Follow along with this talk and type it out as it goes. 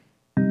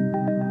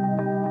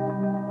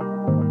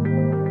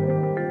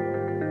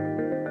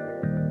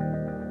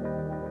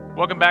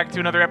Welcome back to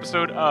another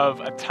episode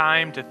of A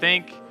Time to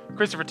Think.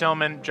 Christopher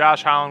Tillman,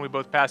 Josh Holland, we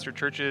both pastor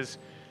churches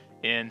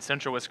in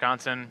central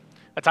Wisconsin.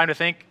 A Time to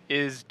Think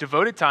is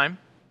devoted time,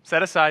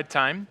 set aside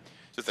time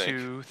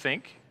to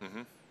think.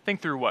 Mm-hmm. Think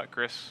through what,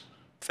 Chris?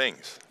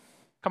 Things.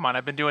 Come on,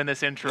 I've been doing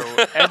this intro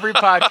every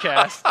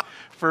podcast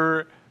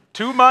for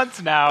 2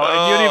 months now,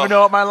 and you don't even know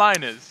what my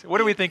line is.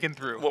 What are we thinking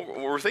through? Well,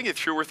 we're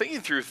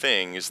thinking through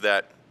things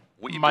that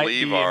we Might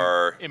believe be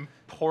are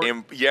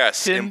important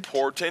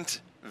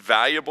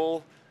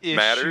valuable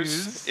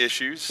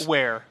issues.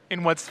 Where?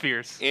 In what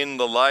spheres? In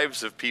the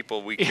lives of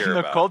people we care In the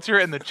about. culture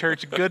and the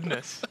church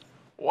goodness.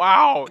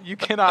 Wow, you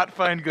cannot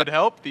find good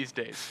help these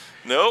days.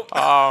 Nope.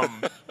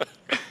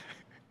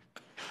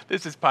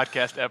 This is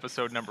podcast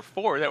episode number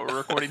 4 that we're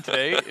recording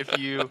today, if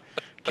you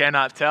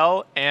cannot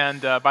tell. And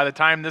by the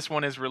time this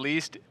one is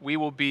released, we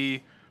will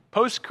be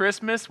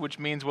post-Christmas, which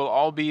means we'll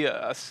all be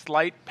a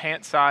slight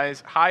pant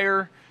size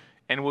higher,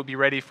 and we'll be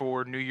ready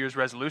for New Year's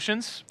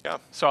resolutions. Yeah.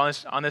 So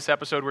on this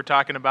episode, we're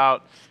talking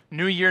about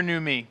New Year, New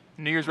Me,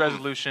 New Year's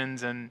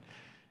resolutions, and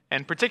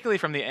particularly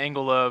from the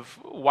angle of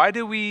why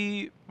do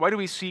we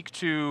seek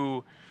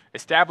to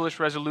establish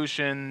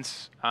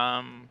resolutions?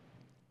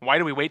 Why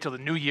do we wait till the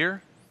new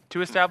year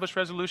to establish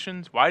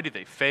resolutions? Why do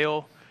they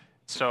fail?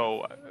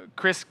 So,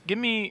 Chris, give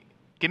me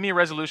a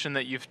resolution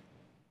that you've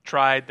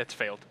tried that's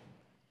failed.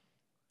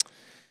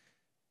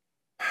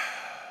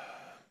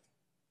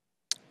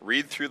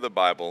 Read through the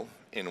Bible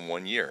in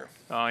 1 year.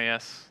 Oh,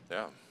 yes.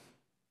 Yeah.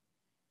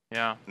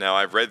 Yeah. Now,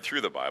 I've read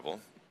through the Bible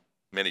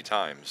many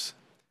times.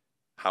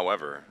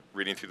 However,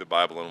 reading through the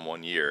Bible in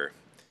 1 year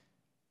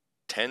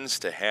tends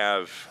to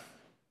have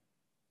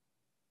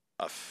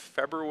a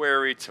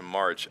February to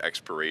March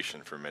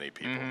expiration for many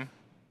people. Mm-hmm.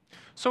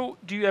 So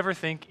do you ever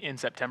think in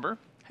September,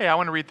 hey, I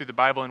want to read through the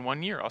Bible in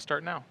 1 year, I'll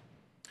start now?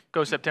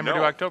 Go September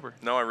to October.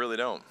 No, I really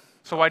don't.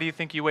 So why do you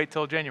think you wait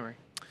till January?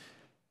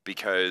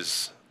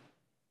 Because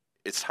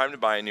it's time to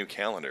buy a new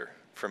calendar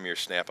from your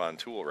Snap-on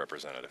Tool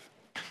representative.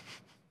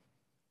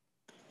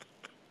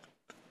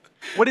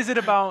 What is it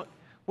about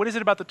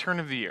the turn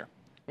of the year?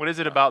 What is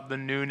it about the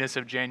newness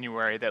of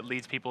January that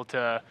leads people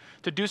to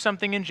do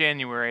something in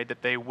January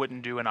that they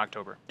wouldn't do in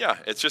October? Yeah,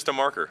 it's just a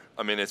marker.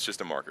 I mean, it's just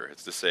a marker.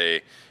 It's to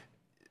say,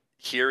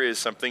 here is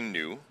something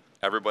new.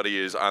 Everybody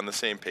is on the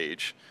same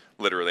page,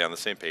 literally on the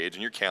same page.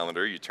 In your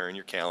calendar, you turn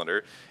your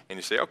calendar and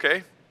you say,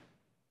 okay,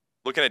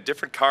 looking at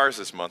different cars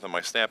this month on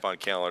my Snap-on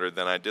calendar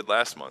than I did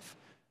last month.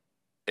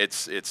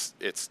 It's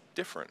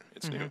different.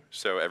 It's new.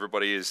 So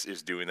everybody is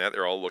doing that.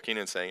 They're all looking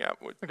and saying, yeah,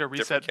 like a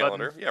reset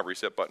calendar. button. Yeah,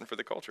 reset button for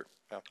the culture.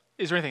 Yeah.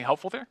 Is there anything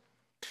helpful there?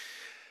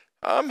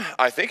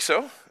 I think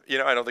so.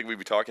 I don't think we'd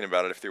be talking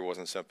about it if there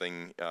wasn't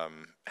something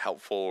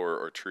helpful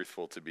or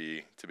truthful to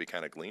be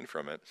kind of gleaned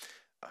from it.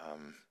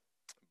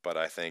 But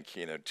I think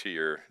to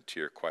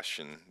your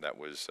question, that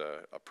was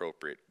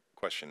appropriate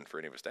question for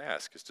any of us to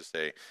ask, is to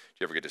say, do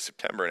you ever get to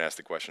September and ask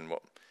the question,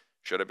 well,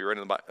 should I be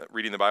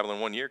reading the Bible in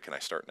 1 year? Can I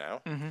start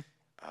now? Mm-hmm.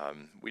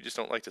 We just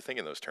don't like to think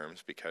in those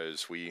terms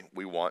because we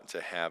want to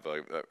have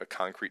a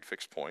concrete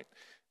fixed point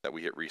that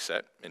we hit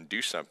reset and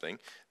do something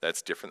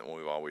that's different than what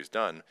we've always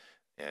done.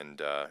 And,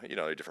 there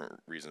are different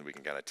reasons we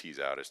can kind of tease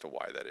out as to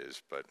why that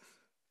is. But,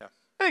 yeah.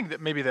 I think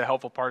that maybe the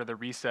helpful part of the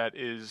reset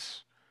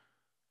is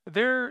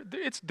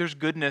there's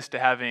goodness to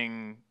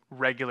having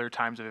regular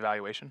times of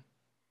evaluation.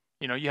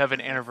 You have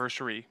an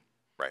anniversary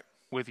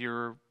with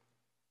your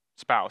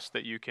spouse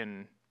that you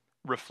can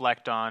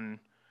reflect on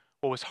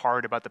what was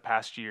hard about the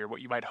past year,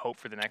 what you might hope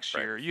for the next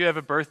year. You have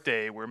a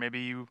birthday where maybe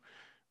you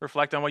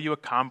reflect on what you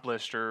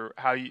accomplished or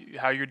how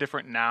you're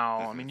different now.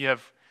 Mm-hmm. I mean, you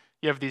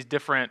have these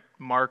different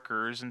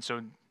markers, and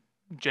so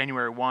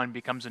January 1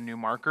 becomes a new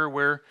marker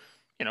where,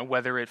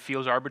 whether it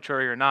feels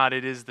arbitrary or not,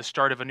 it is the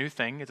start of a new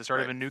thing. It's the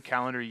start of a new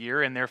calendar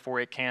year, and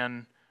therefore it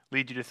can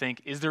lead you to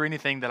think, is there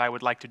anything that I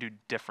would like to do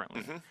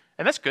differently? Mm-hmm.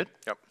 And that's good.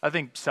 Yep. I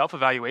think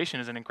self-evaluation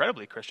is an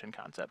incredibly Christian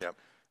concept. Yep.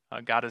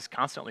 God is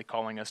constantly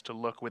calling us to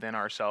look within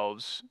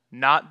ourselves,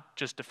 not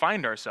just to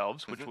find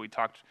ourselves, which we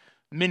talked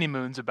many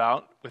moons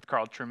about with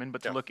Carl Truman,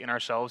 but to look in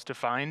ourselves to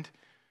find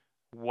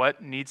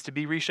what needs to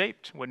be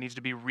reshaped, what needs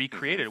to be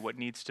recreated, what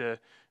needs to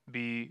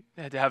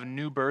have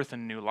new birth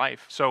and new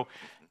life. So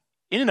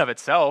in and of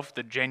itself,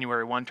 the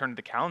January 1 turn of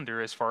the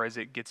calendar, as far as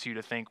it gets you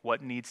to think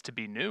what needs to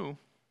be new,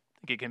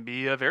 I think it can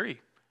be a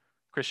very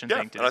Christian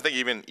thing to do. And I think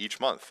even each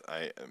month,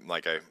 I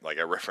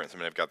referenced.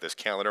 I've got this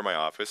calendar in my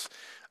office.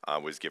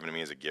 Was given to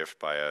me as a gift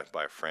by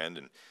a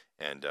friend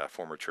and a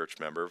former church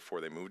member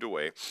before they moved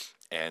away,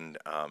 and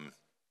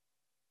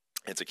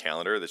it's a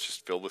calendar that's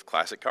just filled with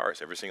classic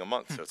cars every single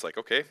month. So it's like,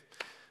 okay,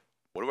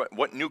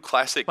 what new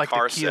classic car set?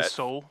 Like the Kia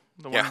Soul,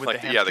 the one with the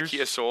hamsters? Yeah, the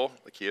Kia Soul.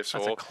 That's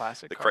a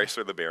classic the car.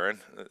 Chrysler LeBaron,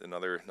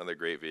 another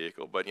great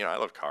vehicle. But I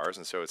love cars,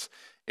 and so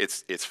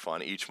it's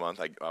fun. Each month,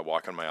 I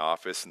walk in my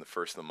office, and the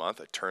first of the month,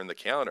 I turn the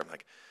calendar. I'm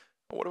like,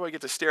 well, what do I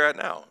get to stare at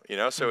now?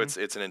 So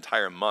it's an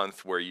entire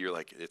month where you're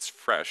like, it's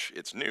fresh,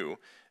 it's new,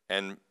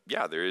 and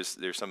yeah, there's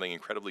something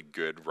incredibly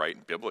good, right,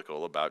 and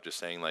biblical about just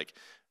saying like,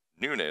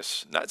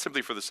 newness, not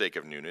simply for the sake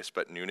of newness,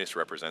 but newness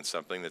represents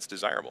something that's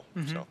desirable.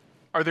 Mm-hmm. So,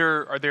 are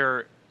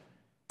there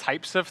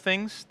types of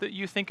things that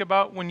you think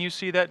about when you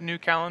see that new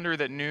calendar,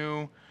 that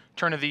new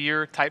turn of the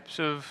year types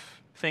of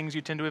things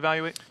you tend to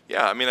evaluate?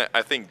 Yeah, I mean,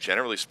 I think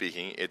generally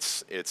speaking,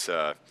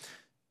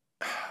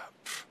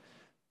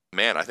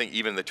 man, I think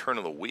even the turn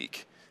of the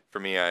week for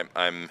me,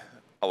 I'm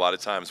a lot of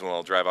times when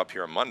I'll drive up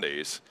here on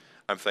Mondays,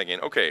 I'm thinking,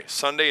 okay,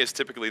 Sunday is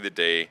typically the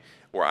day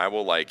where I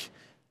will like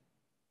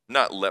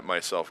not let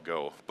myself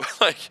go, but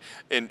like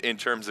in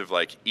terms of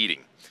like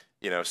eating,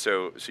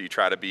 so you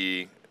try to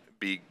be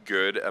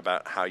good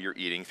about how you're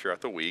eating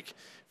throughout the week.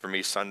 For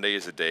me, Sunday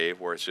is a day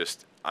where it's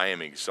just I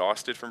am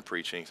exhausted from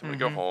preaching, so I'm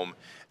gonna go home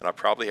and I'll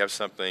probably have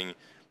something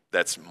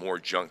that's more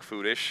junk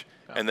foodish.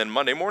 And then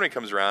Monday morning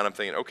comes around, I'm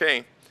thinking,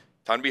 okay,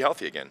 time to be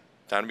healthy again.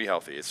 Time to be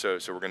healthy. So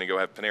we're going to go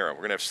have Panera. We're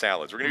going to have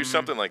salads. We're going to do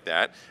something like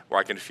that where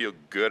I can feel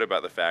good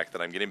about the fact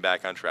that I'm getting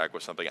back on track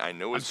with something I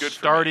know is good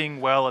for me.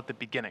 Starting well at the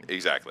beginning.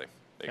 Exactly.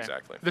 Okay.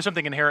 Exactly. There's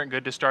something inherent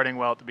good to starting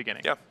well at the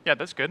beginning. Yeah. Yeah,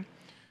 that's good.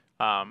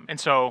 And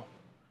so,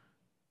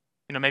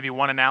 maybe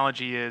one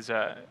analogy is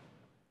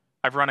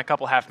I've run a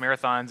couple half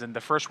marathons, and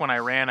the first one I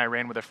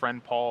ran with a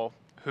friend, Paul,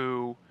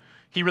 who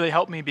he really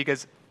helped me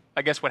because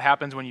I guess what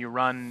happens when you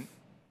run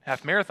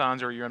half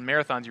marathons or you run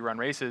marathons, you run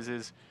races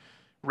is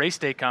race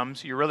day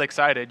comes, you're really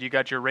excited, you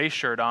got your race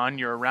shirt on,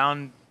 you're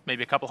around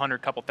maybe a couple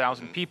hundred, couple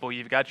thousand people,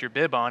 you've got your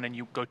bib on, and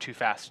you go too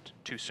fast,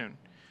 too soon.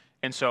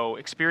 And so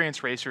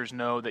experienced racers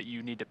know that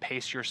you need to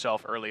pace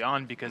yourself early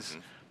on because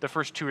the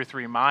first 2 or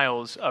 3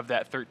 miles of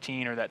that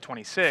 13 or that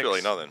 26, feel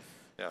like nothing.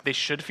 Yeah. They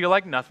should feel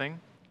like nothing.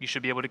 You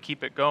should be able to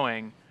keep it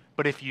going.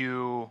 But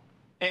you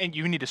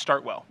need to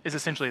start well, is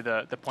essentially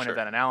the point of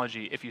that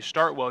analogy. If you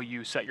start well,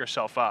 you set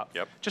yourself up.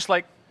 Yep. Just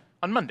like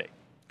on Monday.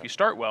 If you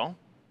start well,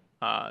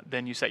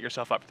 then you set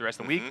yourself up for the rest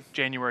of the week.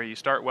 January, you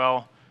start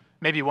well.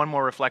 Maybe one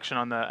more reflection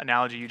on the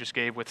analogy you just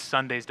gave with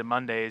Sundays to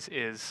Mondays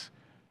is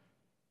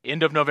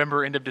end of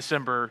November, end of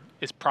December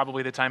is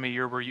probably the time of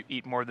year where you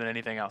eat more than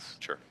anything else.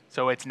 Sure.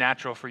 So it's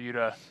natural for you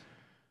to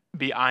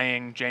be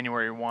eyeing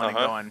January 1 and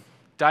going,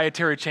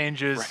 dietary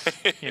changes,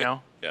 right.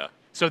 Yeah.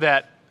 So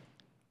that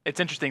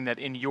it's interesting that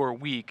in your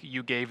week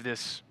you gave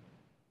this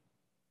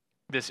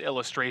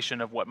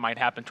illustration of what might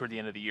happen toward the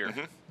end of the year.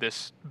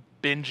 This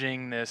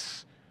binging,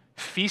 this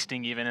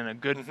feasting, even in a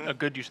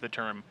good use of the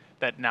term,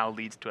 that now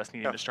leads to us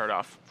needing to start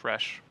off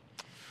fresh.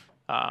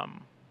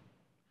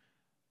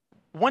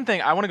 One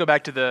thing, I want to go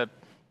back to the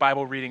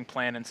Bible reading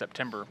plan in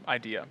September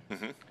idea,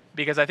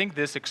 because I think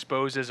this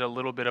exposes a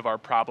little bit of our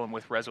problem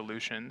with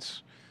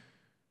resolutions.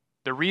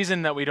 The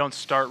reason that we don't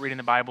start reading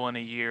the Bible in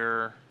a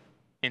year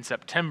in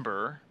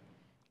September,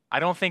 I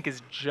don't think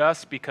is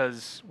just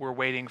because we're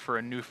waiting for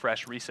a new,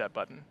 fresh reset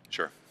button.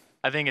 Sure.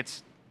 I think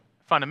it's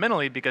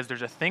fundamentally because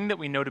there's a thing that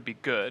we know to be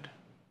good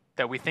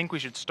that we think we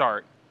should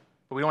start,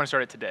 but we don't want to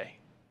start it today.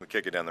 We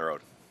kick it down the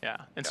road. Yeah.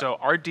 And so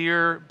our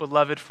dear,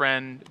 beloved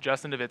friend,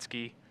 Justin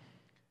Davitsky,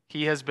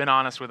 he has been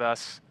honest with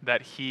us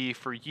that he,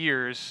 for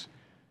years,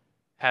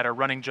 had a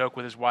running joke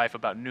with his wife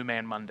about New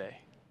Man Monday.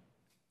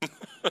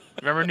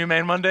 Remember New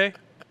Man Monday?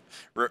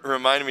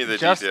 Remind me of the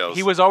details.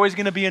 He was always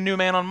going to be a new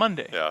man on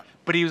Monday. Yeah.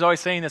 But he was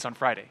always saying this on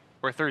Friday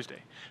or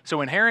Thursday.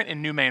 So inherent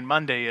in New Man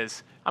Monday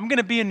is, I'm going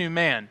to be a new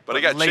man. But I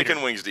got later.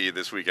 chicken wings to eat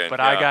this weekend. But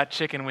I got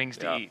chicken wings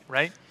to eat,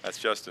 right? That's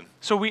Justin.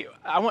 So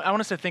I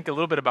want us to think a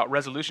little bit about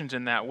resolutions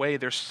in that way.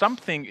 There's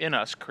something in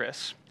us,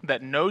 Chris,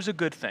 that knows a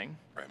good thing,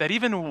 that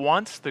even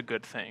wants the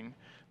good thing,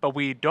 but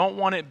we don't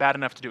want it bad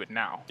enough to do it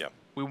now. Yep.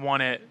 We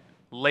want it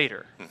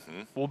later.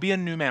 We'll be a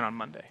new man on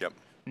Monday. Yep.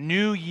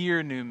 New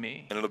year, new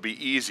me. And it'll be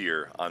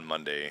easier on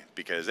Monday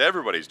because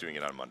everybody's doing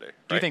it on Monday.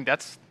 Right? Do you think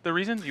that's the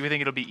reason? You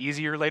think it'll be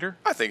easier later?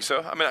 I think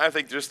so. I mean, I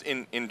think just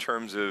in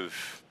terms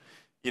of,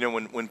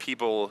 when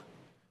people,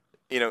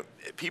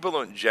 people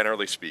don't,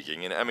 generally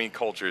speaking, and I mean,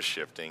 culture is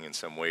shifting in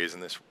some ways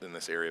in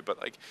this area, but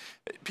like,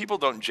 people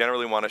don't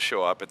generally want to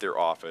show up at their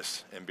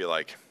office and be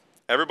like,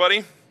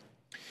 everybody,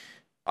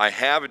 I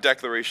have a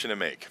declaration to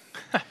make.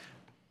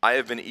 I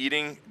have been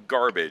eating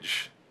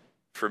garbage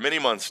for many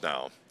months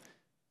now.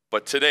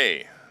 But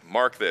today,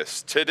 mark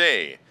this,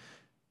 today,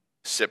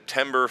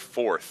 September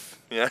 4th,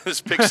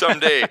 just pick some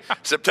day,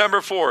 September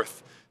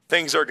 4th,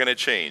 things are going to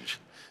change.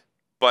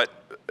 But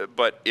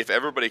if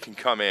everybody can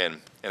come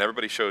in and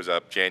everybody shows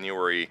up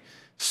January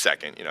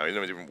 2nd,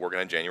 even working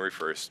on January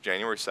 1st,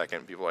 January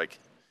 2nd, people are like,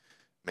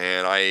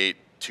 man, I ate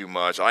too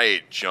much, I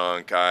ate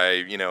junk,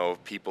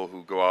 people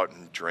who go out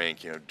and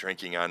drink,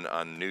 drinking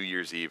on New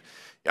Year's Eve.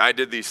 Yeah, I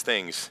did these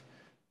things.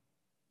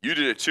 You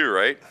did it too,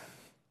 right?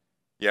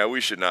 Yeah,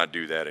 we should not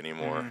do that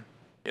anymore.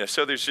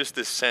 So there's just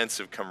this sense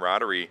of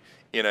camaraderie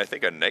in, I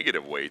think, a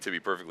negative way, to be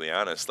perfectly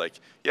honest. Like,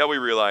 yeah, we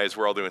realize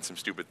we're all doing some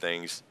stupid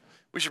things.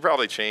 We should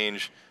probably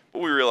change,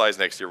 but we realize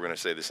next year we're going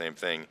to say the same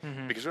thing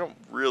because we don't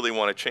really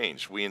want to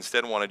change. We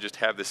instead want to just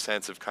have this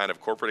sense of kind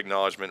of corporate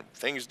acknowledgement.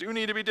 Things do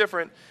need to be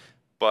different,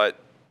 but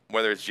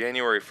whether it's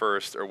January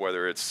 1st or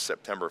whether it's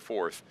September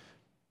 4th,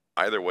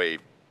 either way,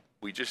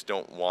 we just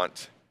don't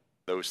want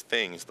those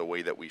things the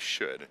way that we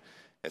should.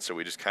 And so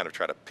we just kind of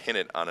try to pin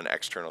it on an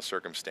external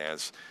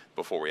circumstance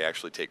before we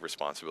actually take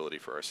responsibility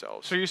for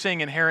ourselves. So you're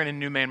saying inherent in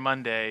New Man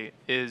Monday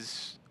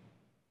is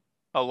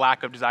a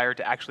lack of desire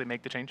to actually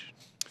make the change?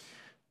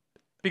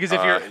 Because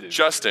if you're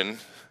Justin,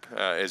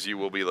 as you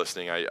will be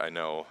listening, I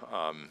know.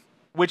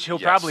 Which he'll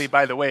yes. probably,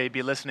 by the way,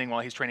 be listening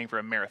while he's training for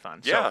a marathon.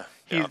 Yeah,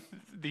 so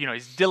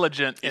he's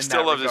diligent in that regard. He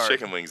still loves his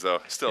chicken wings, though.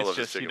 Still loves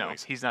his chicken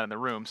wings. He's not in the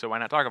room, so why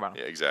not talk about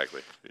him? Yeah,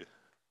 exactly. Yeah.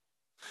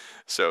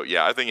 So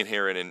yeah, I think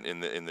inherent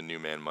in the New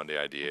Man Monday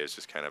idea is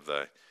just kind of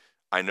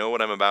I know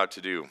what I'm about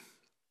to do,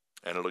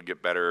 and it'll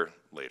get better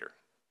later.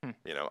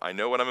 I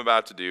know what I'm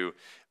about to do,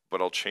 but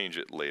I'll change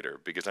it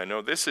later because I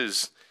know this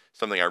is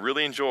something I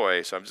really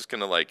enjoy. So I'm just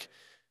gonna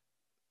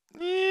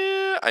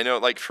I know,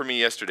 like for me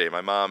yesterday,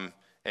 my mom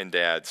and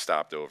dad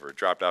stopped over,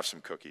 dropped off some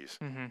cookies.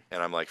 And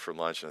I'm like for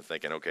lunch and I'm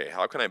thinking, okay,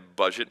 how can I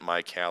budget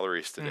my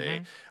calories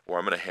today? Or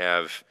I'm gonna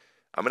have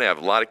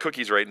a lot of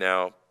cookies right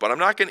now, but I'm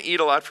not gonna eat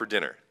a lot for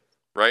dinner.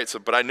 Right? So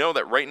but I know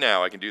that right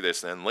now I can do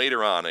this, and then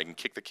later on I can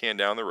kick the can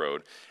down the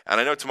road. And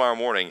I know tomorrow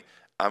morning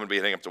I'm gonna be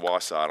heading up to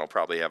Wausau and I'll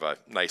probably have a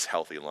nice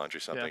healthy lunch or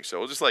something. Yeah. So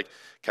we'll just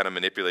kind of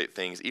manipulate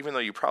things. Even though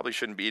you probably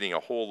shouldn't be eating a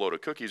whole load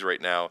of cookies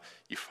right now,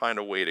 you find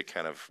a way to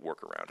kind of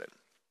work around it.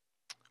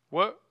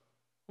 What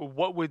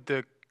would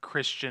the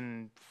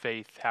Christian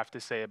faith have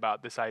to say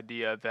about this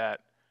idea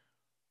that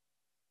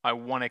I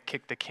want to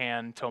kick the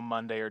can till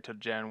Monday or till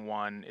Gen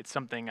 1? It's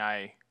something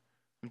I'm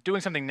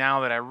doing something now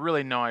that I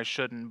really know I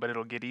shouldn't, but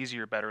it'll get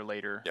easier, better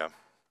later.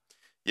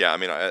 Yeah. I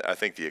mean, I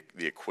think the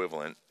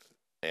equivalent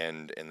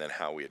and then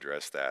how we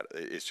address that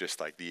is just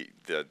like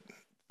the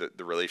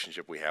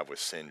relationship we have with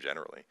sin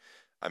generally.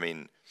 I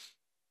mean,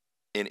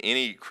 in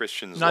any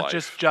Christian's life. Not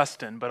just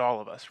Justin, but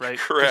all of us, right?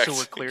 Correct. Just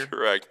so we're clear.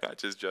 Correct. Not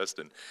just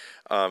Justin.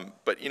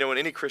 But in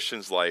any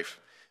Christian's life,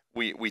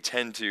 we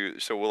tend to,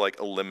 so we'll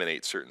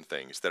eliminate certain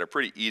things that are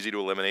pretty easy to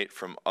eliminate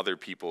from other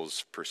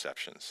people's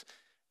perceptions,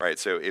 right?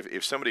 So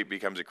if somebody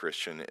becomes a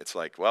Christian, it's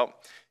like, well,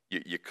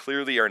 you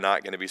clearly are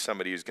not going to be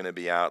somebody who's going to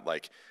be out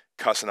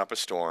cussing up a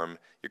storm.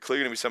 You're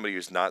clearly going to be somebody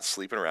who's not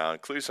sleeping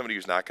around, clearly somebody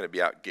who's not going to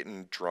be out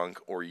getting drunk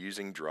or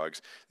using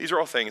drugs. These are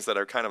all things that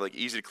are kind of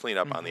easy to clean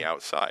up on the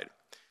outside.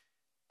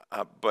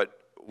 But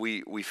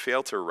we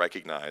fail to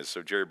recognize,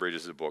 so Jerry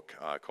Bridges' a book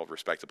called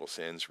Respectable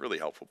Sins, really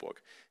helpful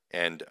book.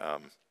 And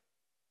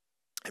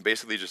it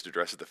basically just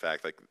addresses the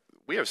fact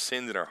we have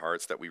sins in our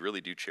hearts that we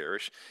really do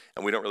cherish,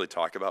 and we don't really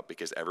talk about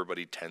because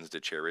everybody tends to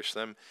cherish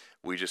them.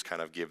 We just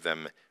kind of give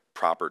them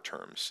proper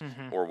terms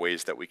or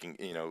ways that we can,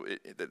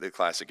 the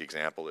classic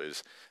example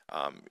is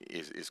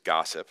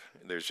gossip.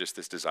 There's just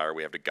this desire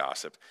we have to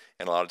gossip,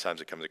 and a lot of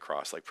times it comes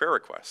across like prayer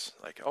requests,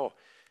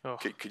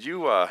 could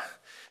you,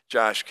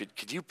 Josh,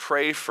 could you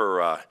pray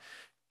for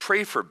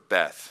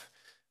Beth?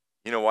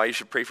 You know why you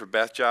should pray for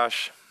Beth,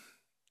 Josh?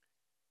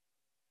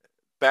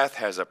 Beth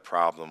has a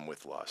problem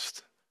with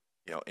lust.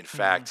 In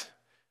fact,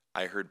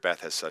 I heard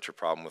Beth has such a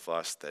problem with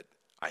lust that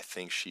I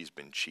think she's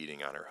been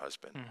cheating on her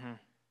husband.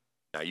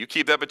 Now, you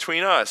keep that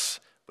between us,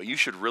 but you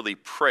should really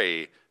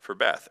pray for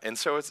Beth. And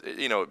so it's,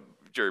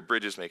 Jerry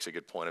Bridges makes a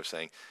good point of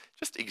saying,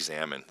 just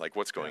examine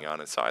what's going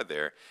on inside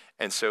there.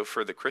 And so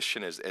for the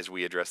Christian, as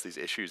we address these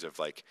issues of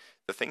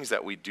the things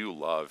that we do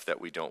love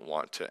that we don't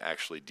want to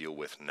actually deal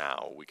with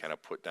now, we kind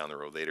of put down the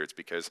road later. It's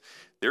because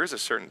there is a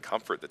certain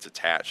comfort that's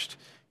attached.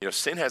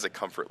 Sin has a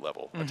comfort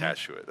level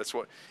attached to it. That's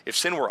what, if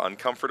sin were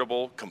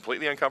uncomfortable,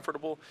 completely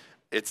uncomfortable,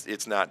 it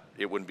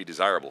wouldn't be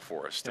desirable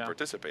for us to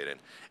participate in.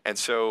 And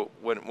so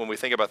when we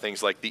think about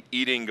things like the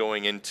eating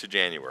going into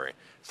January,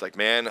 it's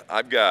man,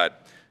 I've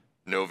got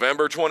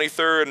November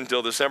 23rd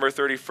until December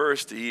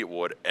 31st to eat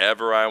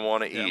whatever I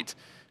want to eat.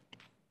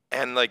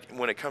 And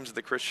when it comes to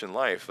the Christian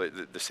life,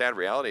 the sad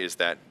reality is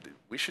that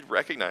we should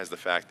recognize the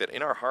fact that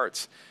in our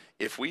hearts,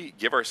 if we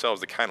give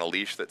ourselves the kind of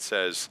leash that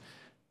says,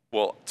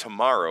 well,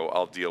 tomorrow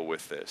I'll deal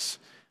with this,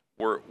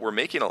 we're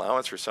making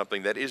allowance for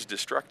something that is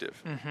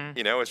destructive.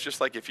 It's just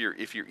like if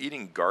you're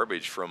eating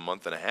garbage for a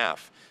month and a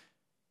half,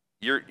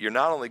 you're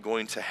not only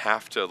going to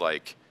have to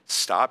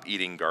stop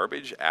eating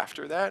garbage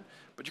after that,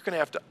 but you're going to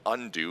have to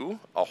undo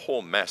a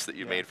whole mess that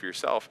you've made for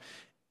yourself.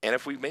 And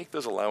if we make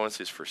those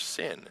allowances for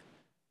sin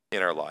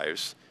in our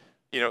lives,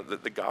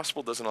 the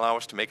gospel doesn't allow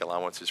us to make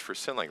allowances for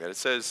sin like that. It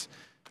says,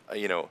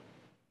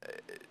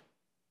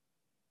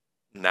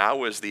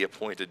 now is the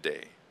appointed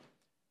day.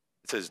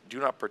 It says, do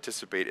not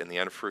participate in the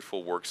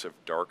unfruitful works of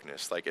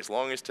darkness. As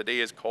long as today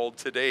is called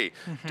today,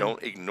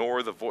 don't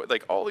ignore the voice.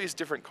 All these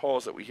different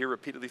calls that we hear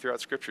repeatedly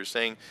throughout Scripture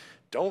saying,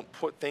 don't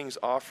put things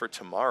off for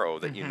tomorrow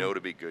that you know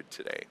to be good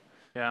today.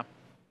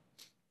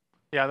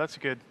 Yeah, that's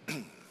good.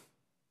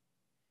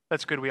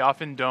 That's good. We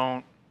often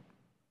don't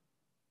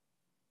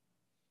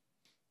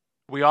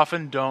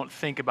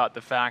think about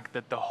the fact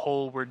that the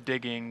hole we're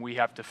digging, we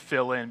have to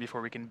fill in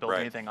before we can build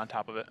anything on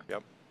top of it.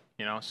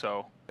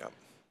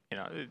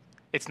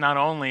 It's not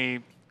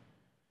only,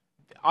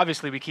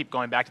 obviously we keep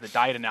going back to the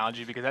diet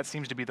analogy because that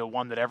seems to be the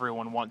one that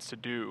everyone wants to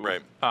do.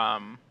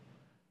 But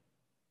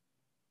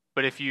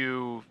if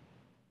you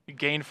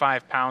gain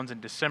 5 pounds in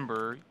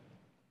December,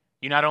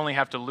 you not only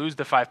have to lose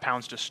the 5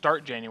 pounds to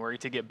start January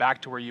to get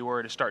back to where you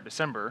were to start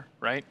December,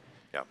 right?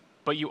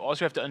 But you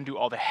also have to undo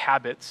all the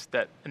habits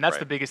and that's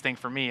the biggest thing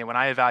for me. And when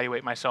I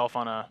evaluate myself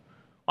on a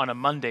on a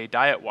Monday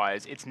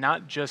diet-wise, it's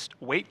not just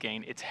weight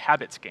gain, it's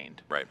habits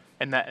gained. Right.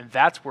 And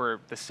that's where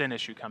the sin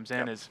issue comes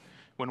in, is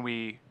when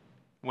we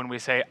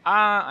say,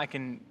 I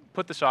can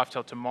put this off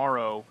till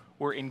tomorrow,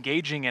 we're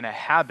engaging in a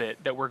habit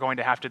that we're going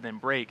to have to then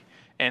break.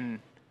 And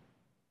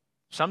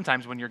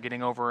sometimes when you're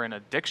getting over an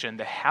addiction,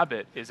 the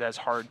habit is as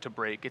hard to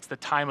break. It's the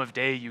time of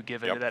day you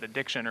give into that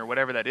addiction or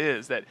whatever that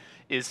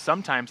is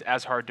sometimes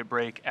as hard to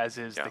break as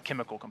is the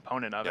chemical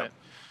component of it.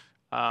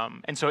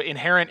 And so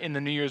inherent in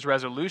the New Year's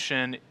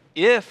resolution,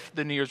 if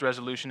the New Year's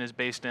resolution is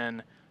based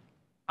in,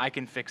 I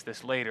can fix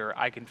this later,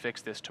 I can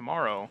fix this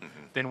tomorrow,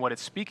 then what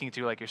it's speaking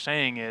to, like you're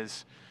saying,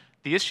 is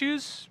the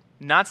issue's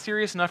not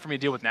serious enough for me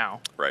to deal with now.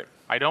 Right.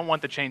 I don't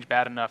want the change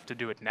bad enough to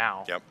do it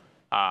now. Yep.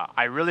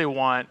 I really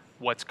want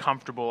what's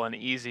comfortable and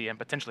easy and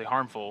potentially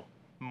harmful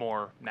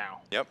more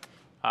now. Yep.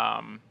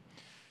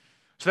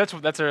 So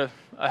that's a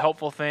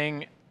helpful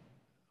thing.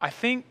 I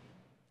think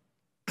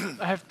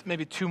I have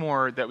maybe two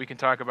more that we can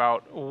talk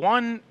about.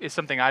 One is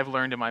something I've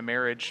learned in my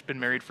marriage. Been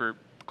married for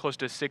close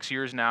to 6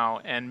 years now,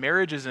 and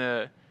marriage is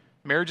a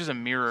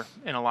mirror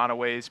in a lot of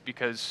ways,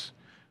 because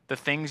the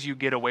things you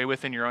get away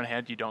with in your own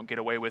head, you don't get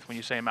away with when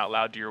you say them out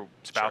loud to your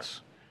spouse.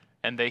 Sure.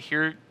 And they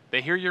hear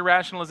your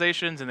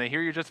rationalizations and they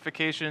hear your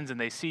justifications and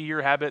they see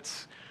your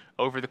habits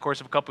over the course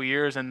of a couple of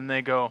years, and then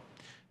they go,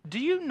 do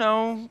you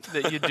know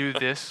that you do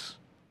this?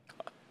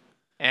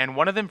 And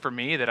one of them for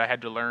me that I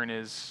had to learn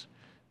is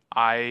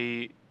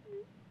I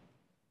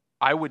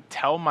would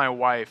tell my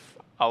wife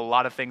a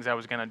lot of things I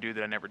was going to do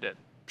that I never did.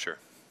 Sure.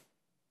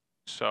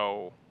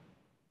 So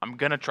I'm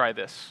going to try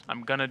this.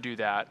 I'm going to do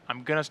that.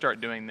 I'm going to start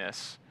doing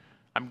this.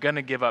 I'm going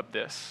to give up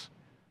this.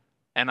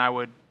 And I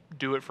would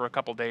do it for a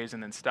couple days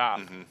and then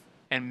stop.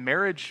 And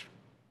marriage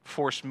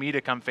forced me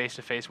to come face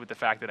to face with the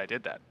fact that I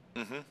did that.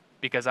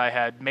 Because I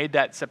had made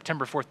that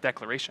September 4th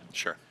declaration.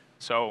 Sure.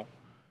 So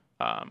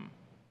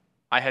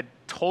I had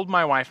told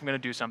my wife I'm going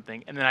to do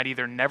something, and then I'd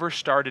either never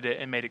started it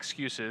and made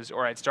excuses,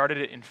 or I'd started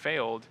it and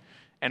failed.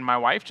 And my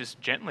wife just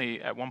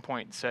gently at one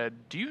point said,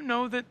 do you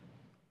know that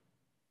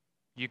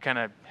you kind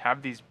of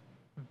have these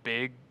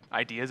big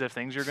ideas of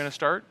things you're going to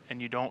start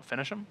and you don't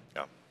finish them?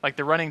 Yeah. Like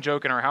the running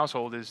joke in our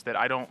household is that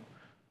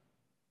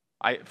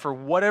for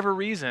whatever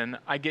reason,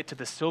 I get to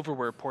the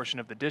silverware portion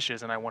of the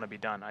dishes and I want to be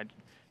done.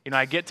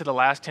 I get to the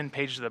last 10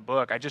 pages of the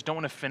book. I just don't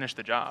want to finish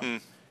the job.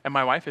 And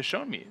my wife has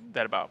shown me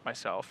that about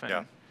myself.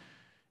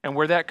 And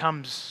where that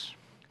comes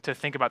to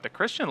think about the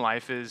Christian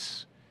life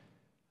is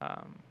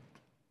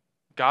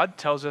God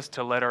tells us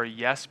to let our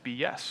yes be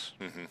yes.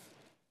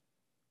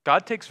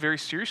 God takes very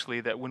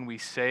seriously that when we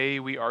say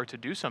we are to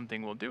do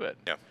something, we'll do it.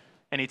 Yeah.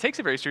 And he takes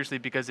it very seriously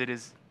because it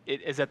is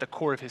at the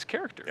core of his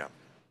character. Yeah.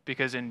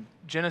 Because in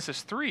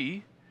Genesis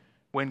 3,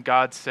 when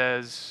God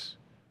says,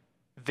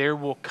 there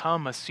will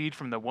come a seed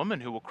from the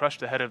woman who will crush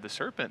the head of the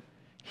serpent,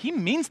 he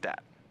means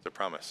that. It's a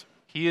promise.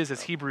 He is,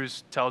 as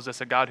Hebrews tells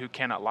us, a God who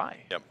cannot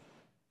lie. Yep.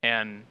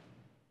 And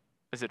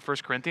is it 1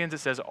 Corinthians? It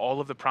says all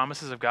of the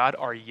promises of God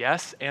are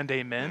yes and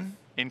amen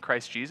in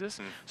Christ Jesus.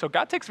 So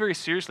God takes very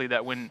seriously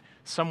that when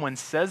someone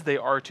says they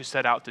are to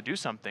set out to do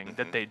something,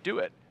 that they do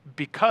it,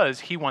 because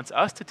he wants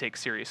us to take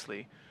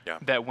seriously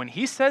that when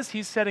he says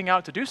he's setting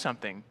out to do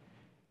something,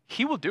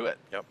 he will do it.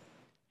 Yep.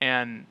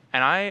 And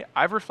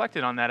I've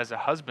reflected on that as a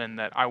husband,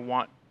 that I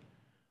want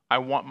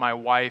my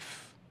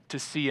wife to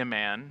see a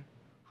man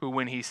who,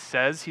 when he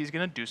says he's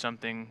going to do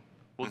something,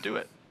 will do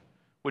it.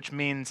 Which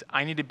means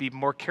I need to be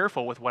more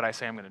careful with what I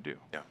say I'm going to do.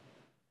 Yeah.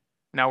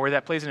 Now, where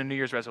that plays into New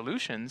Year's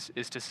resolutions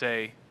is to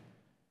say,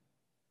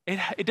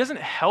 it doesn't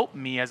help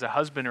me as a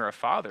husband or a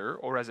father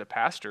or as a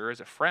pastor or as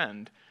a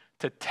friend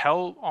to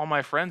tell all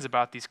my friends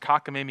about these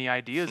cockamamie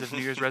ideas of New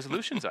Year's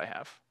resolutions I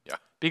have. Yeah.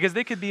 Because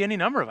they could be any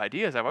number of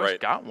ideas. I've always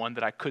got one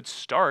that I could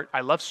start.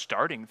 I love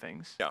starting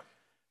things. Yeah.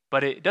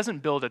 But it doesn't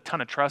build a ton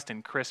of trust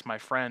in Chris, my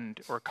friend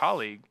or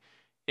colleague,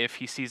 if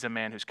he sees a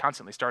man who's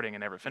constantly starting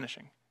and never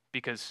finishing.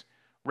 Because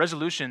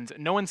resolutions,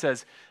 no one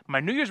says, my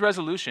New Year's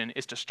resolution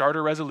is to start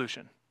a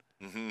resolution.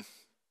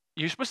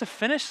 You're supposed to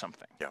finish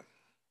something. Yeah.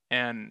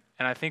 And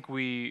I think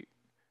in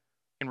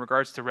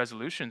regards to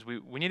resolutions,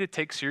 we need to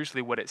take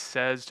seriously what it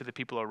says to the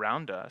people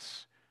around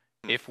us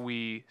if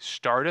we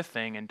start a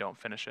thing and don't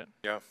finish it.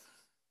 Yeah.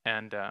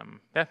 And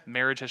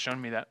marriage has shown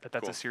me that's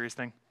cool. a serious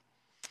thing.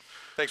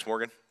 Thanks,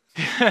 Morgan.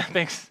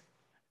 Thanks,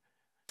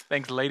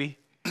 lady.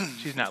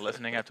 She's not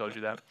listening. I've told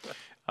you that.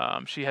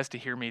 She has to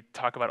hear me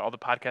talk about all the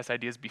podcast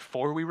ideas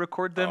before we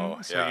record them. Oh,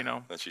 so,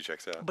 yeah. Then she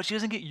checks out. But she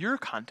doesn't get your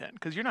content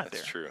because you're not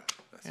there. That's true.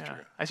 That's true.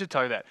 I should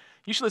tell you that.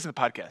 You should listen to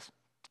the podcast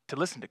to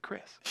listen to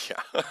Chris.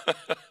 Yeah.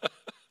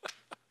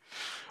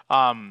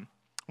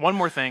 One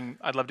more thing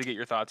I'd love to get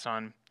your thoughts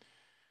on.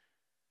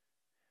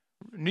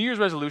 New Year's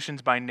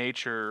resolutions by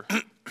nature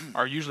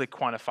are usually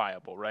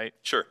quantifiable, right?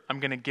 Sure. I'm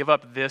going to give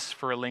up this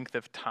for a length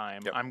of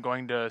time. Yep. I'm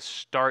going to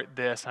start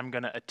this. I'm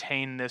going to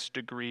attain this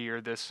degree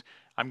or this.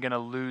 I'm going to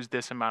lose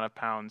this amount of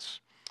pounds.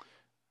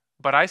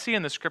 But I see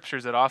in the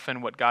scriptures that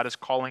often what God is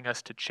calling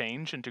us to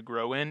change and to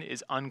grow in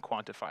is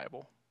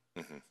unquantifiable.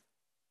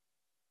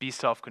 Be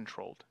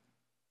self-controlled.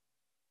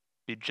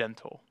 Be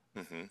gentle.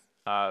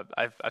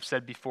 I've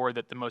said before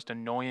that the most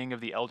annoying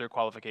of the elder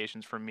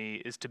qualifications for me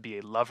is to be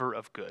a lover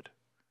of good.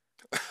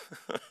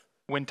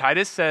 When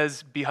Titus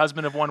says, be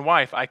husband of one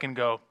wife, I can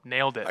go,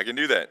 nailed it. I can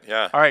do that,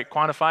 yeah. All right,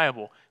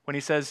 quantifiable. When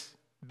he says,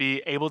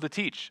 be able to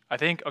teach, I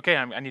think, okay,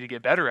 I need to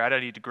get better at it. I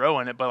need to grow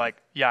in it. But like,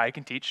 yeah, I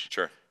can teach.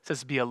 Sure. It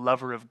says, be a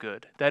lover of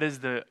good. That is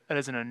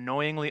an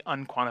annoyingly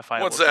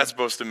unquantifiable What's that thing.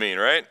 supposed to mean,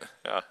 right?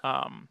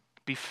 Yeah.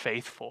 Be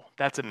faithful.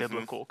 That's a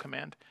biblical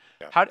command.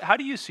 Yeah. How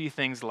do you see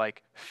things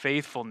like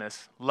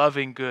faithfulness,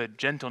 loving good,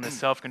 gentleness,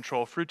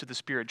 self-control, fruits of the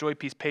Spirit, joy,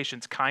 peace,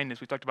 patience,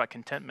 kindness? We talked about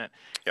contentment.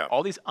 Yeah.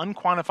 All these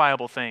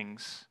unquantifiable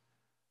things.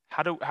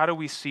 How do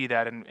we see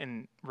that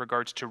in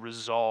regards to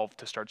resolve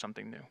to start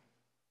something new?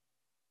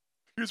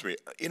 Excuse me.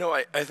 You know,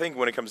 I think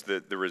when it comes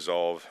to the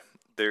resolve,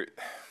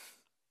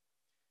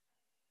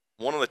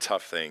 one of the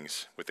tough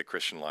things with the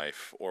Christian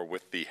life or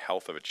with the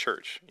health of a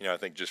church, I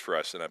think just for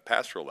us in a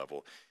pastoral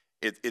level,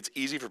 it's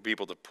easy for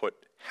people to put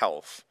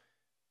health,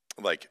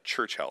 like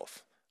church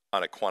health,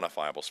 on a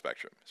quantifiable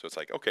spectrum. So it's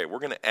like, okay, we're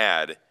going to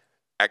add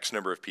X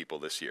number of people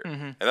this year,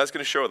 and that's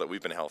going to show that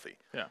we've been healthy.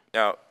 Yeah.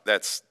 Now,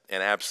 that's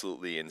an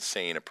absolutely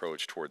insane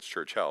approach towards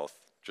church health,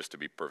 just to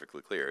be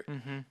perfectly clear.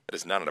 That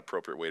is not an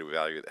appropriate way to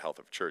evaluate the health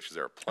of a church, because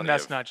there are plenty And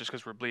that's not just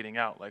because we're bleeding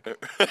out. Like,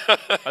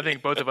 I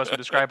think both of us would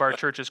describe our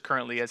churches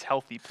currently as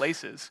healthy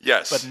places.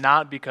 Yes. But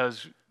not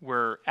because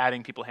we're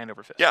adding people hand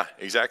over fist. Yeah,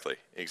 exactly.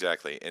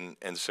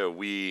 And so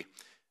we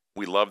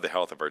love the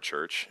health of our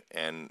church,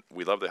 and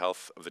we love the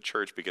health of the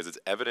church because it's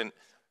evident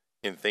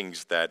in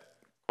things that,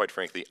 quite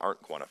frankly,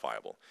 aren't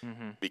quantifiable.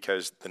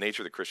 Because the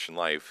nature of the Christian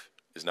life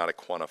is not a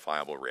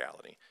quantifiable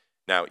reality.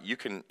 Now, you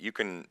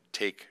can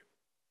take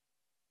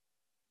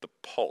the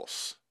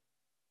pulse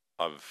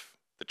of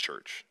the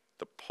church,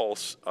 the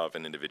pulse of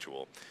an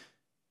individual,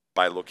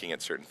 by looking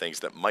at certain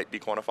things that might be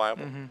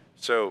quantifiable.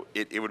 So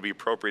it would be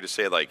appropriate to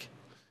say, like,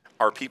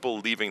 are people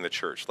leaving the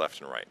church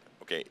left and right?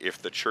 Okay,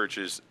 if the church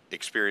is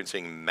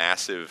experiencing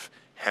massive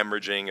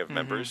hemorrhaging of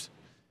members,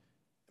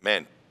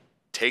 man,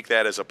 take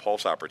that as a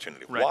pulse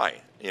opportunity. Right.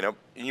 Why? And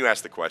you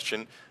ask the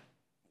question,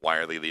 why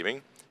are they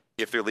leaving?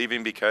 If they're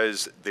leaving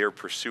because they're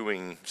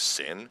pursuing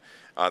sin,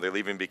 they're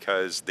leaving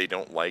because they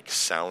don't like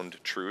sound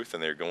truth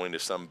and they're going to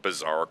some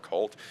bizarre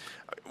cult,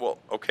 well,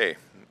 okay,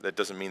 that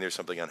doesn't mean there's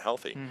something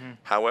unhealthy.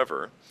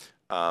 However,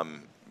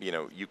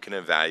 you can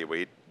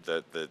evaluate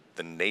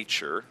the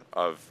nature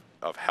of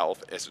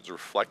health as it's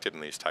reflected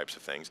in these types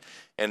of things.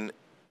 And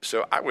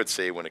so I would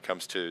say when it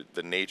comes to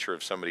the nature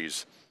of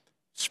somebody's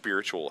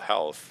spiritual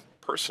health,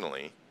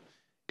 personally,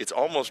 it's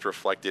almost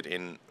reflected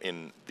in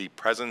the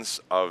presence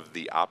of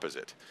the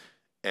opposite.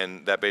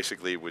 And that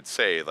basically would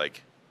say,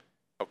 like,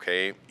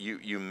 okay,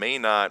 you may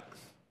not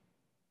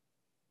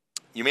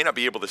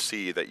be able to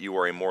see that you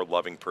are a more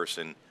loving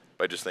person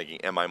by just thinking,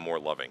 am I more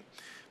loving?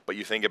 But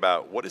you think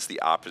about, what does the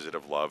opposite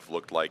of love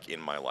look like in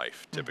my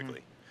life,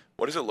 typically?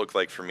 What does it look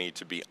like for me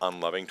to be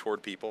unloving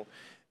toward people?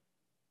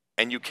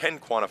 And you can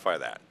quantify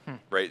that,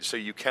 right? So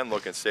you can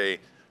look and say,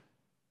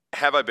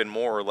 have I been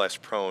more or less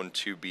prone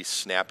to be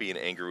snappy and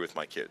angry with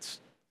my kids?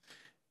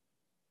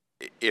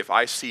 If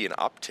I see an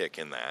uptick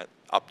in that,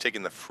 uptick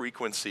in the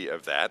frequency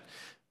of that,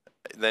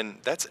 then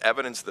that's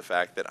evidence of the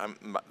fact that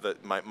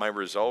my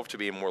resolve to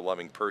be a more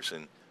loving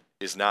person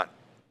is not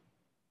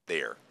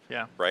there.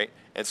 Yeah. Right?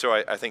 And so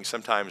I think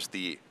sometimes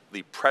the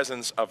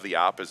presence of the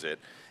opposite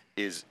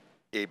is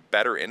a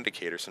better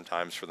indicator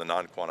sometimes for the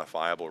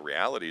non-quantifiable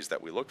realities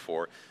that we look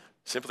for,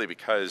 simply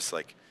because,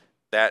 like,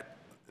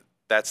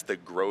 that's the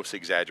gross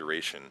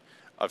exaggeration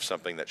of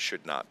something that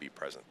should not be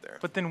present there.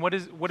 But then what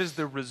is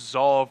the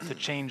resolve to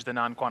change the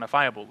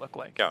non-quantifiable look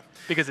like? Yeah.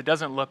 Because it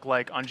doesn't look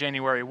like on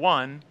January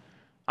 1,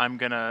 I'm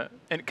going to,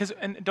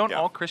 and don't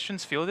all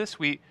Christians feel this?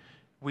 We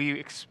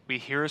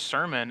hear a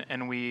sermon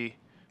and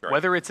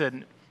whether it's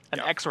an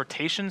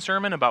exhortation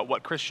sermon about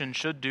what Christians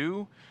should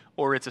do,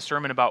 or it's a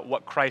sermon about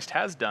what Christ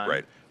has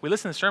done, we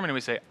listen to the sermon and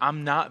we say,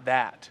 I'm not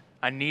that.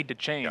 I need to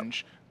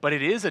change. But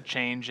it is a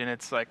change, and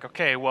it's like,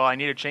 okay, well, I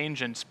need to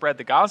change and spread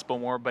the gospel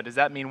more, but does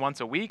that mean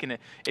once a week? And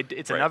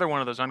it's another one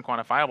of those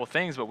unquantifiable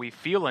things, but we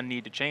feel a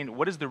need to change.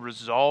 What is the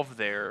resolve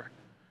there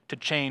to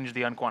change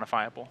the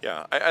unquantifiable?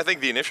 Yeah, I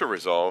think the initial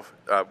resolve,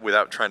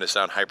 without trying to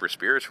sound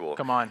hyper-spiritual,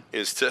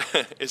 is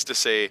to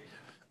say,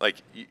 like,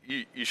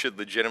 you should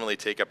legitimately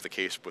take up the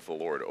case with the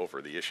Lord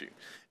over the issue,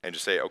 and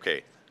just say,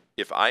 okay,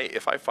 if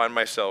I find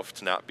myself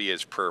to not be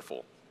as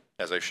prayerful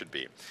as I should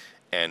be,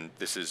 and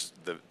this is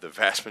the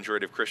vast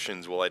majority of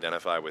Christians will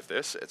identify with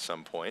this at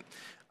some point,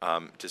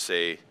 to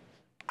say,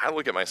 I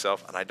look at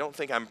myself and I don't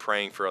think I'm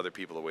praying for other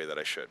people the way that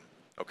I should.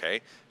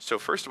 Okay? So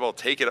first of all,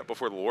 take it up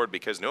before the Lord,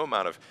 because no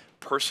amount of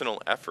personal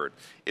effort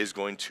is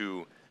going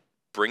to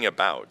bring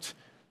about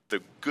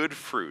the good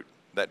fruit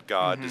that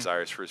God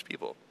desires for his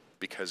people.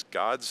 Because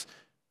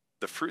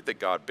the fruit that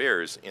God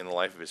bears in the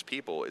life of his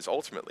people is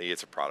ultimately,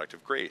 it's a product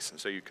of grace. And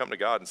so you come to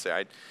God and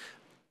say,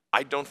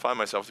 I don't find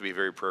myself to be a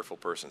very prayerful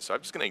person, so I'm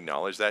just going to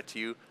acknowledge that to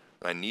you,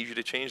 and I need you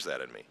to change that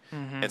in me.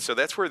 And so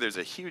that's where there's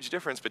a huge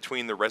difference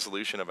between the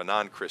resolution of a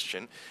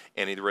non-Christian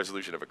and the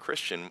resolution of a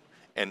Christian,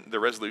 and the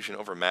resolution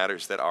over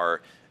matters that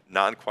are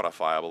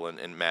non-quantifiable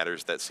and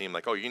matters that seem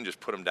like, oh, you can just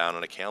put them down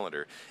on a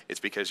calendar. It's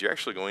because you're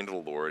actually going to the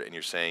Lord and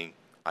you're saying,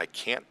 I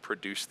can't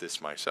produce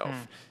this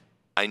myself.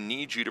 I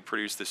need you to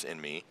produce this in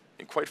me.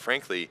 And quite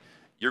frankly,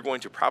 you're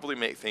going to probably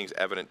make things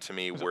evident to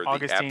me where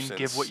Augustine, the absence...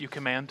 give what you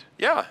command?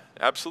 Yeah,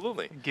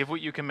 absolutely. Give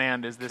what you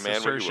command is this Command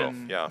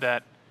assertion yeah.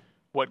 that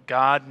what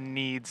God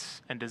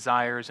needs and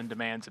desires and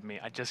demands of me,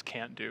 I just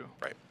can't do.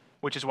 Right.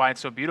 Which is why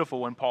it's so beautiful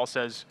when Paul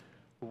says,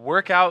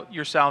 work out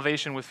your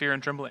salvation with fear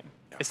and trembling.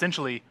 Yeah.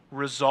 Essentially,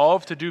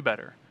 resolve to do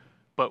better,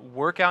 but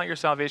work out your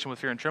salvation with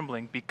fear and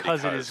trembling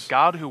because it is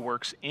God who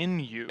works in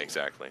you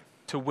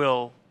to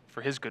will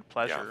for his good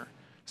pleasure. Yeah.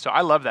 So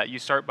I love that. You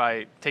start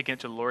by taking it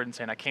to the Lord and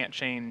saying, I can't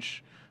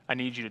change. I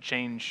need you to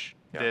change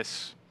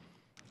this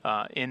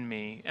in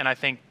me. And I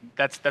think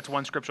that's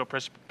one scriptural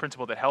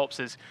principle that helps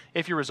is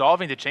if you're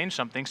resolving to change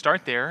something,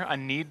 start there. I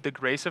need the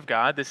grace of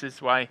God. This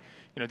is why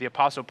the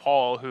Apostle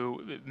Paul,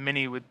 who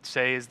many would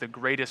say is the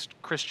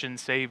greatest Christian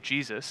save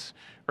Jesus,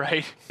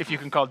 right? If you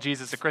can call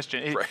Jesus a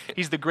Christian. Right.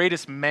 He's the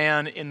greatest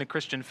man in the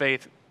Christian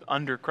faith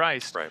under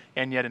Christ. Right.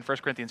 And yet in 1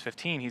 Corinthians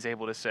 15, he's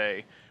able to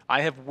say,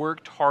 I have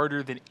worked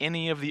harder than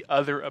any of the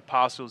other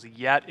apostles,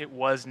 yet it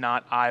was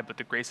not I, but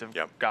the grace of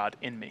God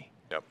in me.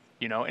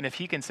 And if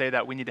he can say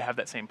that, we need to have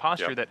that same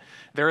posture that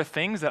there are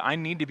things that I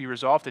need to be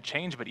resolved to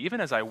change, but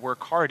even as I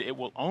work hard, it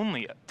will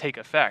only take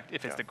effect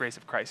if it's the grace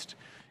of Christ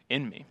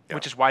in me,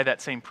 which is why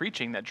that same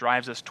preaching that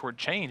drives us toward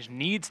change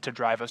needs to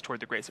drive us toward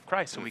the grace of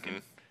Christ so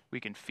we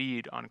can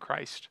feed on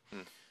Christ.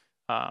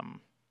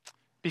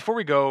 Before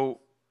we go,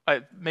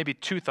 maybe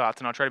two thoughts,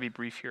 and I'll try to be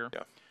brief here.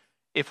 Yeah.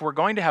 If we're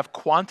going to have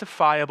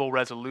quantifiable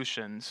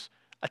resolutions,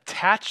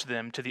 attach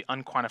them to the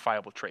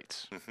unquantifiable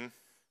traits.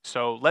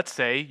 So let's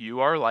say you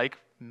are like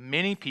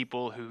many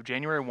people who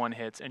January 1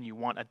 hits and you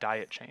want a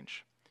diet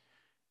change.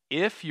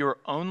 If your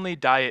only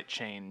diet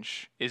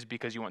change is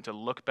because you want to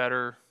look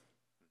better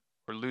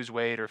or lose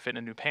weight or fit in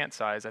a new pant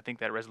size, I think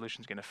that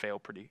resolution is going to fail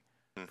pretty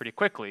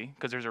quickly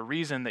because there's a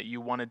reason that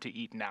you wanted to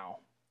eat now.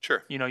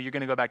 Sure. You're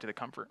going to go back to the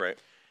comfort. Right.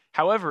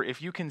 However,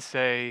 if you can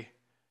say,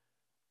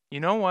 you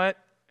know what,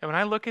 when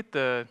I look at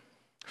the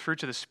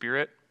fruits of the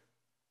Spirit,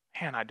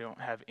 man, I don't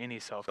have any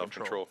self-control.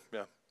 Self-control,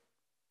 yeah.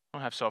 I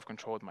don't have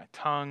self-control with my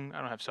tongue. I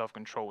don't have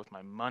self-control with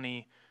my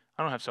money.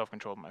 I don't have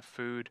self-control with my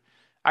food.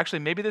 Actually,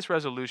 maybe this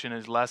resolution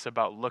is less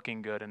about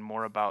looking good and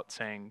more about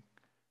saying,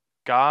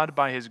 God,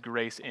 by his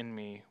grace in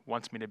me,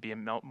 wants me to be a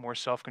more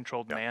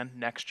self-controlled man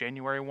next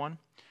January 1.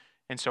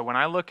 And so when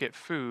I look at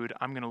food,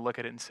 I'm going to look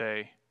at it and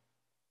say,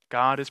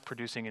 God is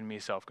producing in me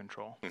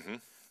self-control,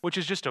 which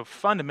is just a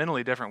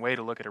fundamentally different way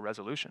to look at a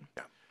resolution.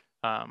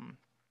 Yeah.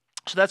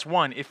 So that's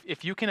one.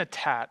 If you can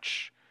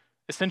attach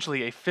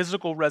essentially a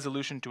physical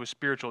resolution to a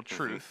spiritual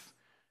truth,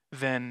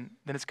 then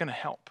it's going to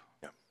help.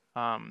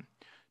 Yeah.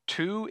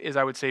 Two is,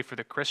 I would say, for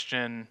the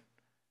Christian,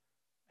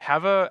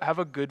 have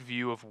a good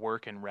view of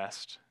work and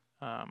rest.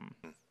 Have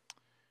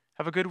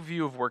a good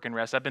view of work and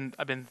rest. I've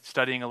been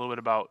studying a little bit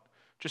about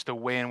just the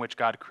way in which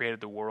God created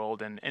the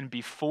world, and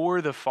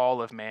before the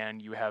fall of man,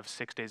 you have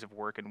 6 days of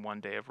work and 1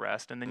 day of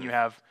rest, and then you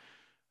have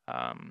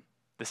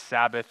the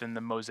Sabbath and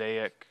the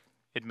Mosaic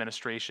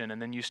administration,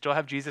 and then you still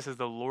have Jesus as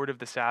the Lord of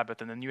the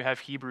Sabbath, and then you have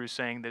Hebrews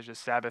saying there's a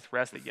Sabbath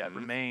rest that yet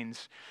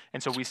remains,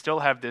 and so we still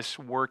have this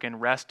work and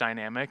rest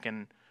dynamic,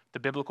 and the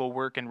biblical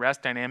work and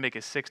rest dynamic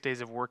is 6 days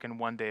of work and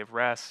 1 day of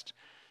rest,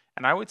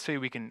 and I would say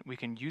we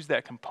can use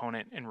that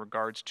component in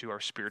regards to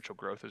our spiritual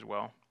growth as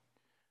well.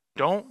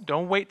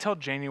 Don't wait till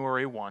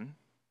January 1.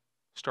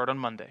 Start on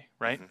Monday,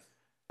 right?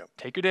 Yep.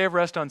 Take your day of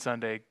rest on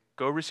Sunday.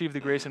 Go receive the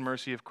grace and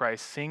mercy of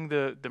Christ. Sing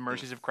the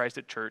mercies of Christ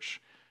at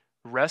church.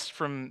 Rest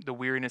from the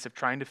weariness of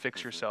trying to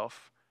fix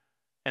yourself.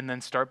 And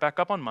then start back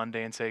up on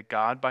Monday and say,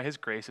 God, by his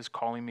grace, is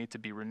calling me to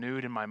be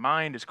renewed in my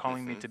mind, is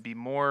calling me to be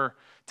more,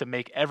 to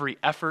make every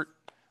effort,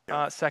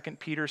 2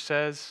 Peter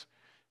says.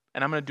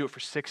 And I'm going to do it for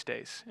 6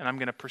 days. And I'm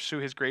going to pursue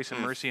his grace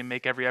and mercy and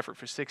make every effort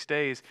for 6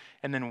 days.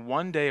 And then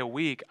 1 day a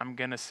week, I'm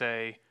going to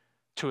say,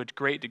 to a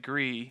great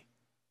degree,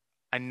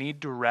 I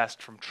need to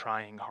rest from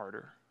trying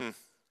harder.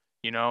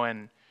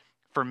 And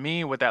for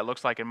me, what that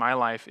looks like in my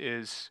life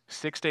is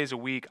 6 days a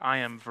week, I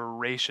am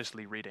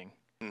voraciously reading.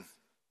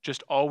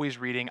 Just always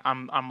reading.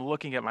 I'm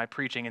looking at my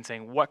preaching and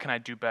saying, what can I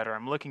do better?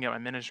 I'm looking at my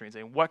ministry and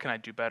saying, what can I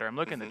do better? I'm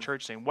looking at the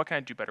church saying, what can I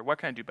do better? What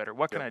can I do better?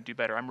 What can I do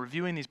better? I'm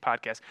reviewing these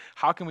podcasts.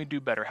 How can we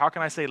do better? How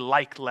can I say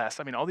like less?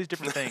 I mean, all these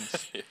different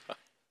things.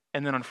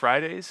 And then on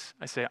Fridays,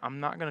 I say, I'm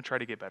not going to try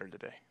to get better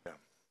today. Yeah.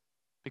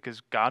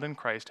 Because God in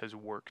Christ has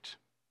worked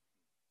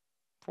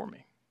for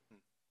me.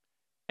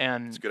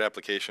 And it's a good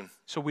application.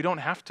 So we don't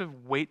have to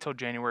wait till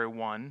January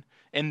 1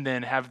 and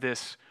then have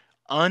this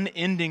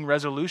unending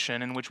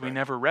resolution in which we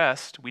never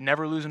rest. We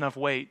never lose enough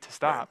weight to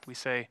stop. Right. We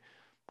say,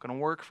 I'm going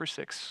to work for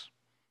 6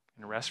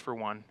 and rest for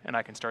 1, and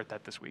I can start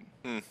that this week.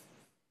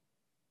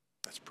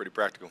 That's pretty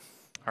practical.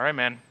 All right,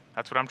 man.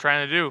 That's what I'm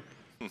trying to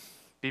do.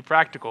 Be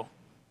practical.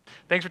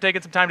 Thanks for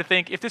taking some time to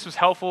think. If this was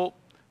helpful,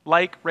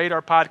 rate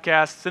our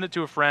podcast, send it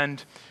to a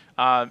friend,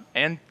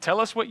 and tell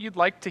us what you'd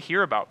like to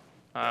hear about.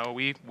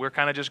 We're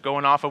kind of just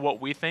going off of what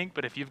we think,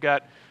 but if you've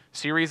got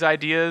series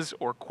ideas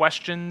or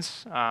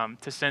questions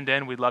to send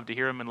in. We'd love to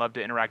hear them and love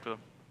to interact with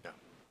them.